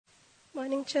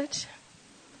Morning, church.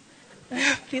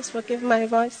 Please forgive my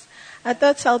voice. I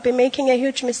thought I'll be making a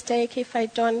huge mistake if I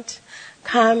don't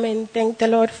come and thank the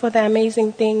Lord for the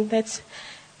amazing thing that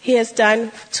He has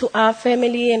done to our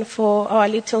family and for our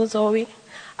little Zoe.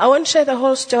 I won't share the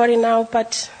whole story now,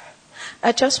 but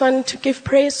I just want to give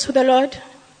praise to the Lord.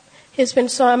 He's been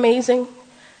so amazing.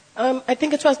 I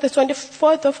think it was the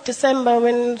 24th of December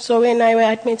when Zoe and I were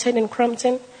admitted in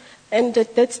Crompton. And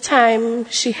at that time,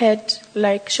 she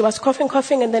was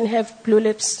coughing, and then have blue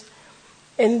lips.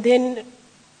 And then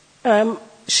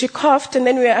she coughed, and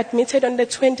then we were admitted on the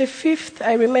 25th,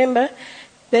 I remember.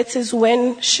 That is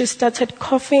when she started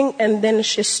coughing, and then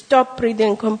she stopped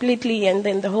breathing completely, and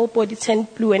then the whole body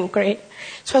turned blue and gray.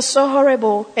 It was so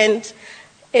horrible. And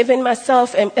even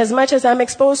myself, as much as I'm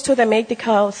exposed to the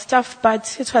medical stuff,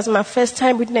 but it was my first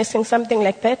time witnessing something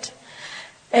like that.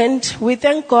 And we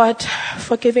thank God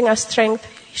for giving us strength.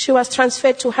 She was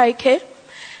transferred to high care.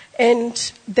 And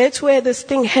that's where this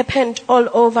thing happened all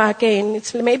over again.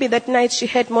 It's maybe that night she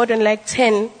had more than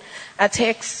 10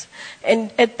 attacks.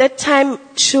 And at that time,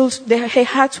 her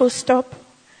heart will stop.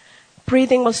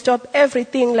 Breathing will stop.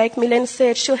 Everything, like Milen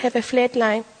said, she'll have a flat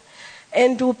line.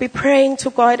 And we'll be praying to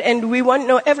God. And we won't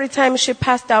know, every time she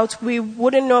passed out, we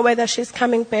wouldn't know whether she's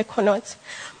coming back or not.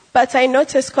 But I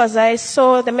noticed, because I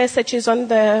saw the messages on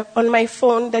my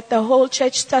phone, that the whole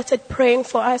church started praying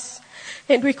for us,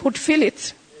 and we could feel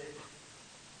it.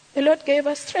 The Lord gave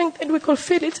us strength, and we could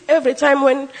feel it every time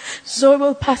when Zoe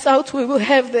will pass out. We will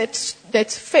have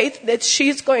that faith that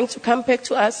she's going to come back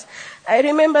to us. I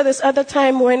remember this other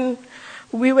time when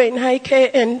we were in high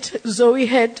care, and Zoe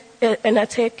had an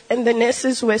attack, and the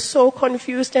nurses were so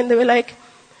confused, and they were like,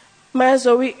 "Ma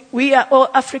Zoe, we are all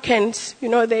Africans."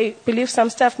 They believe some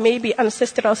stuff, maybe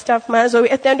ancestral stuff. Ma Zoe,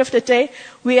 at the end of the day,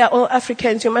 we are all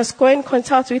Africans. You must go and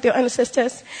consult with your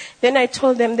ancestors. Then I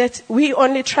told them that we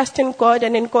only trust in God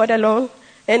and in God alone.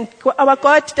 And our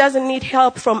God doesn't need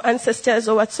help from ancestors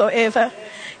or whatsoever.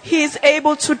 He is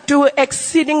able to do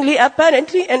exceedingly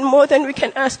abundantly and more than we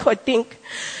can ask or think.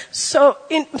 So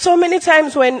many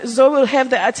times when Zoe will have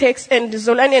the attacks, and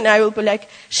Zolani and I will be like,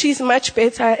 "She's much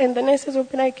better." And the nurses will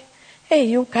be like, "Hey,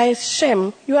 you guys,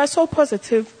 shame. You are so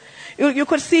positive." You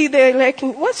could see they're like,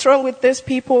 "What's wrong with these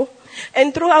people?"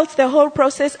 And throughout the whole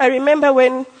process, I remember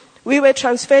when we were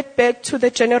transferred back to the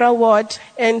general ward,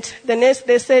 and the nurse,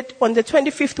 they said on the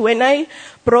 25th, when I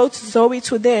brought Zoe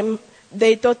to them,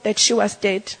 they thought that she was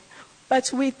dead.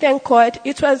 But we thank God.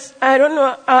 It was, I don't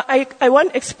know, I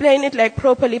won't explain it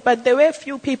properly, but there were a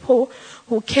few people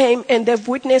who came and they've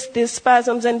witnessed these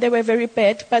spasms, and they were very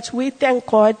bad. But we thank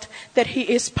God that He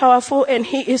is powerful and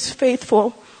He is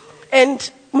faithful. And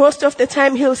most of the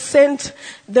time He'll send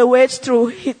the words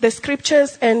through the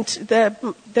scriptures and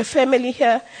the family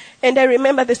here. And I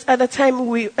remember this other time,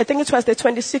 I think it was the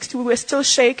 26th, we were still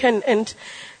shaken, and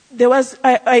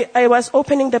I was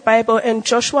opening the Bible, and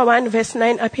Joshua 1 verse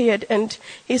 9 appeared, and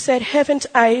he said, "Haven't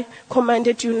I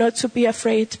commanded you not to be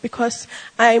afraid, because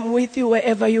I am with you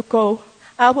wherever you go.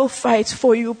 I will fight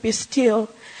for you, be still."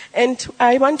 And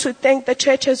I want to thank the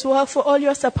church as well for all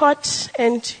your support,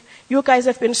 and you guys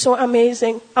have been so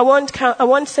amazing. I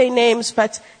won't say names,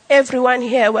 but everyone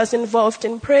here was involved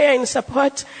in prayer and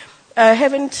support.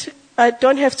 I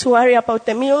don't have to worry about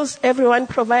the meals. Everyone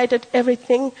provided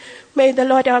everything. May the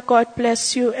Lord our God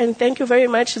bless you, and thank you very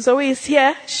much. Zoe is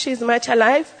here. She's much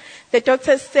alive. The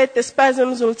doctors said the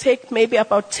spasms will take maybe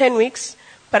about 10 weeks,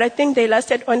 but I think they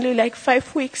lasted only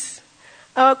 5 weeks.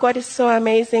 Our God is so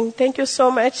amazing. Thank you so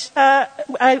much.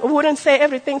 I wouldn't say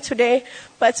everything today,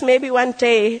 but maybe one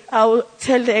day I'll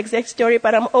tell the exact story,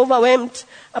 but I'm overwhelmed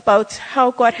about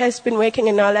how God has been working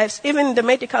in our lives. Even the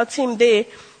medical team, they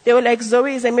were like,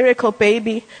 "Zoe is a miracle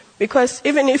baby." Because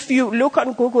even if you look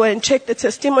on Google and check the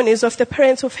testimonies of the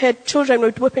parents who've had children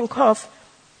with whooping cough,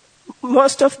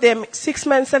 most of them, 6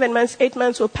 months, 7 months, 8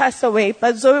 months will pass away.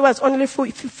 But Zoe was only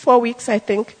 4 weeks, I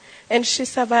think. And she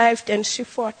survived and she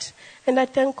fought. And I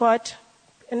thank God.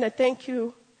 And I thank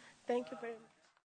you. Thank you very much.